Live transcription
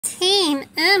Team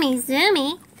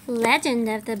Umizoomi, Legend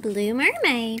of the Blue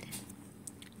Mermaid.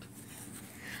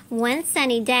 One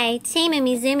sunny day, Team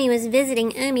Umizoomi was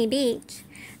visiting Umi Beach.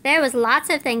 There was lots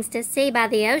of things to see by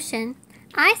the ocean.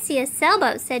 I see a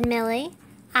sailboat, said Millie.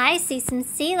 I see some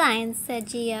sea lions, said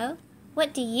Geo.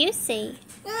 What do you see?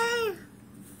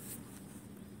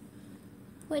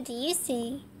 What do you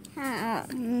see? A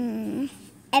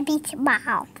beach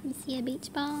ball. You see a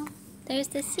beach ball? There's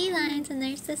the sea lions and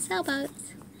there's the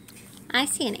sailboats. I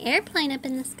see an airplane up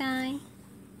in the sky.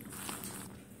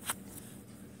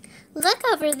 Look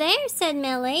over there, said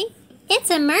Millie. It's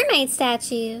a mermaid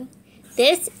statue.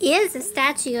 This is a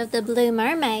statue of the Blue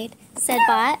Mermaid, said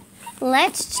Bot.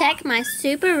 Let's check my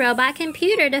super robot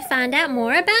computer to find out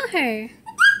more about her.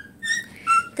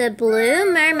 The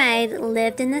Blue Mermaid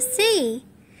lived in the sea.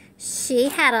 She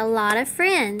had a lot of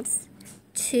friends.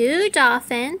 2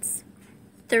 dolphins,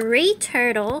 3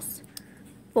 turtles,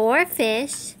 4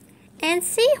 fish, and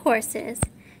seahorses.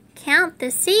 Count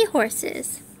the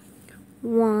seahorses.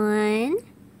 1,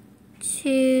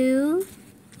 2,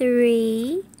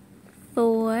 3,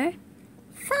 4,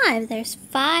 5. There's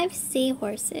 5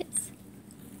 seahorses.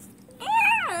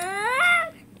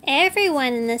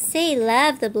 Everyone in the sea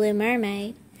loved the Blue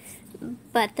Mermaid,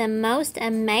 but the most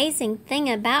amazing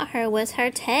thing about her was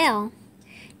her tail.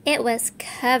 It was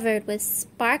covered with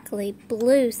sparkly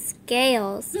blue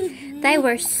scales. They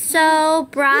were so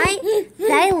bright,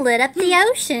 they lit up the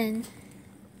ocean.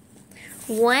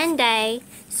 One day,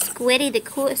 Squiddy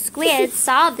the Squid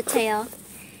saw the tail.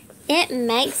 It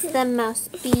makes the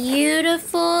most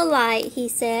beautiful light, he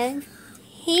said.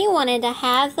 He wanted to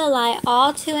have the light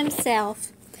all to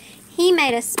himself. He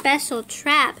made a special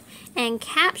trap and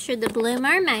captured the Blue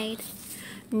Mermaid.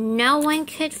 No one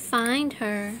could find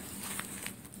her.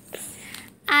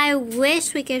 I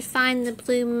wish we could find the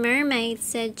Blue Mermaid,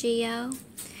 said Geo.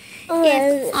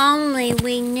 If only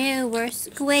we knew where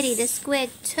Squiddy the Squid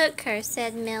took her,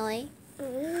 said Millie.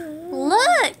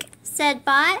 Look, said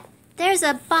Bot. There's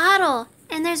a bottle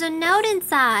and there's a note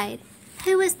inside.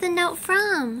 Who is the note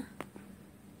from?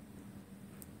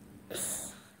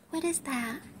 What is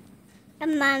that? A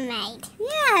mermaid.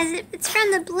 Yes, it's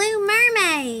from the Blue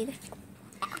Mermaid.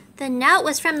 The note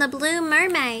was from the Blue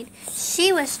Mermaid.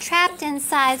 She was trapped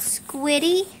inside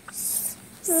Squiddy's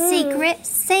secret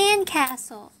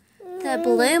sandcastle. The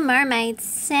Blue Mermaid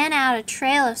sent out a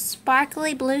trail of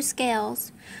sparkly blue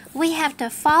scales. We have to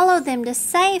follow them to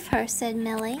save her, said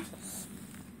Millie.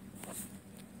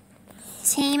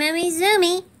 Team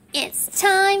Umizoomi, it's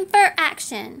time for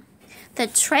action. The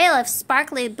trail of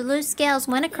sparkly blue scales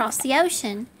went across the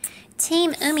ocean.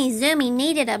 Team Umizoomi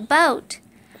needed a boat.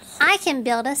 I can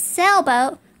build a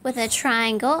sailboat with a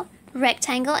triangle,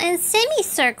 rectangle, and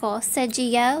semicircle, said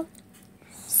Geo.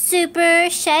 Super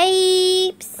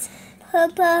shapes.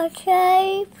 Purple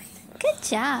shape. Good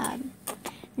job.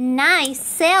 Nice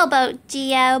sailboat,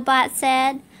 Geo, Bot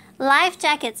said. Life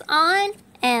jackets on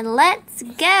and let's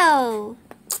go.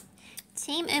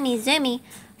 Team Umizoomi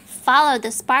followed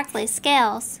the sparkly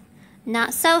scales.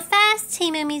 Not so fast,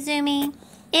 Team Umizoomi.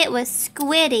 It was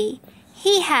Squiddy.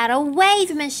 He had a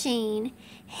wave machine.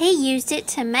 He used it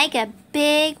to make a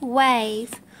big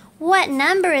wave. What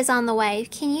number is on the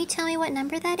wave? Can you tell me what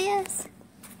number that is?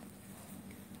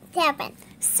 7.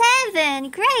 7.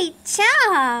 Great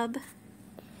job.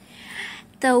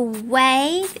 The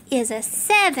wave is a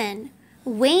 7.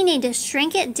 We need to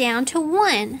shrink it down to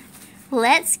 1.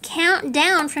 Let's count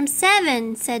down from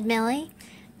 7, said Millie.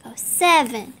 Go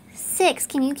 7, 6.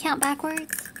 Can you count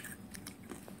backwards?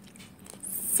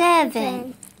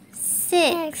 7,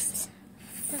 6,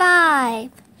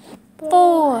 5,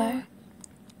 4,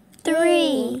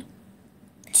 3,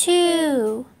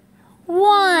 2,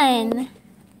 1.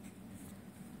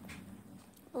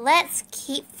 Let's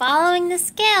keep following the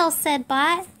scales, said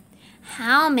Bot.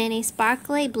 How many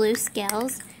sparkly blue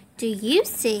scales do you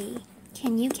see?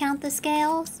 Can you count the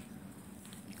scales?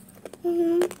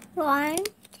 1,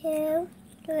 2,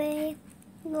 3,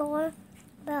 4,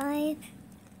 5,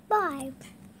 5.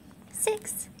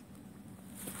 6.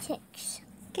 6.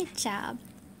 Good job.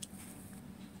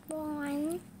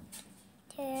 1,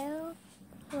 2,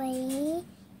 3,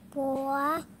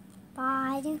 4,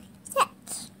 5,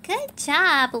 6. Good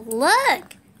job.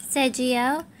 Look, said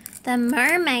Geo. The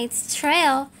mermaid's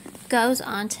trail goes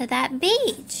onto that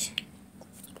beach.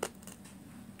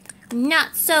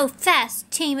 Not so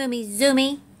fast, Team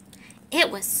Umizoomi.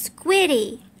 It was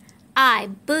Squiddy.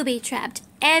 I booby-trapped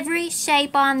every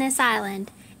shape on this island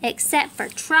except for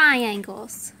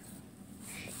triangles.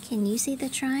 Can you see the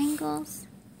triangles?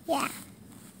 Yeah.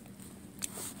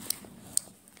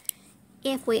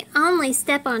 If we only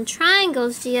step on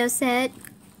triangles, Geo said,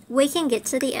 we can get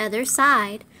to the other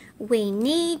side. We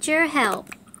need your help.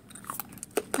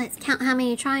 Let's count how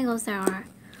many triangles there are.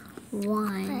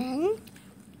 1,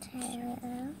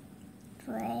 2,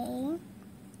 3,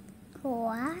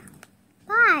 4,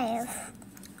 5,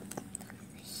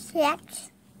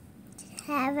 6,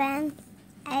 7,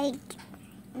 8,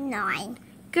 9.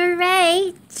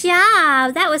 Great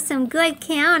job! That was some good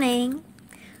counting.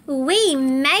 We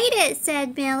made it,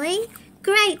 said Millie.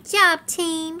 Great job,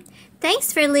 team.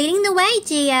 Thanks for leading the way,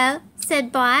 Geo,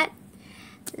 said Bot.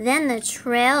 Then the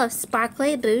trail of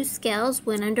sparkly blue scales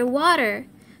went underwater.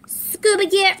 Scuba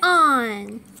gear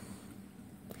on!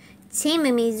 Team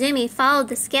Umizoomi followed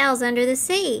the scales under the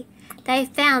sea. They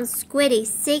found Squiddy's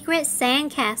secret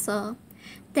sandcastle.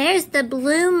 There's the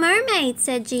Blue Mermaid,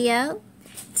 said Geo.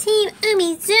 Team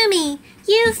Umizoomi,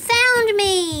 you found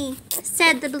me,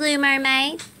 said the Blue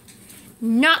Mermaid.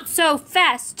 Not so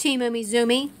fast, Team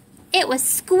Umizoomi. It was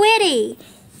Squiddy.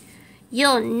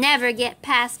 You'll never get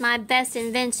past my best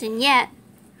invention yet.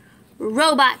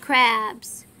 Robot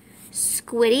crabs.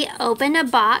 Squiddy opened a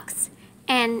box,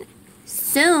 and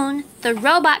soon the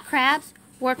robot crabs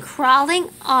were crawling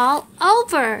all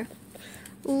over.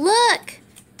 Look,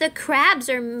 the crabs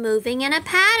are moving in a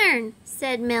pattern,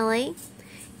 said Millie.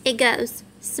 It goes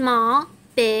small,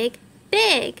 big,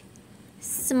 big.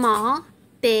 Small,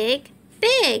 big,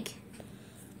 big.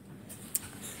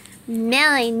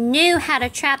 Millie knew how to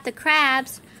trap the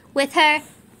crabs with her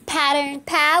pattern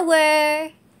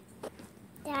power.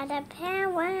 Dada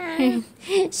power.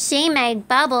 She made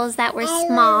bubbles that were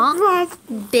small,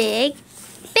 big,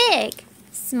 big.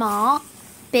 Small,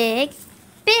 big,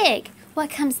 big. What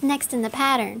comes next in the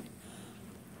pattern?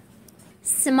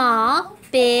 Small,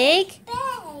 big.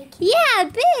 Big. Yeah,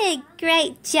 big.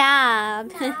 Great job.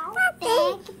 Big,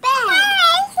 big.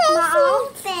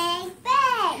 Small, big,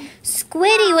 big.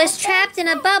 Squiddy was trapped in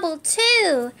a bubble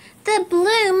too. The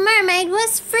Blue Mermaid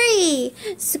was free.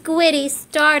 Squiddy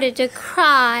started to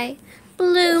cry.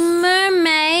 Blue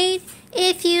Mermaid,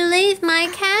 if you leave my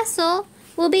castle,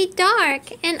 will be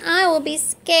dark and I will be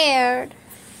scared.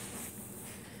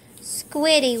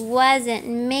 Squiddy wasn't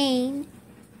mean.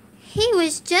 He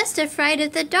was just afraid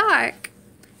of the dark.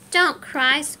 Don't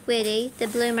cry, Squiddy, the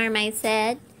Blue Mermaid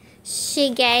said.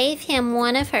 She gave him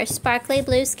one of her sparkly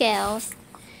blue scales.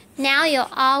 Now you'll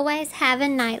always have a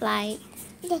nightlight.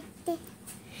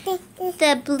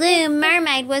 The Blue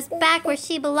Mermaid was back where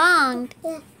she belonged.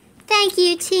 Thank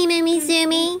you, Team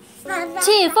Umizoomi.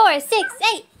 2, 4, 6,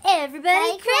 8.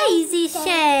 Everybody crazy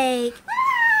shake.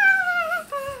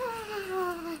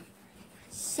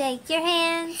 Shake your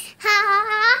hands.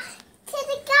 Ha! To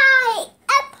the guy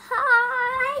up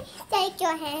high. Take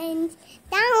your hands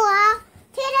down low.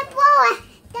 To the boy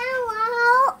down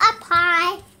low up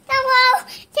high.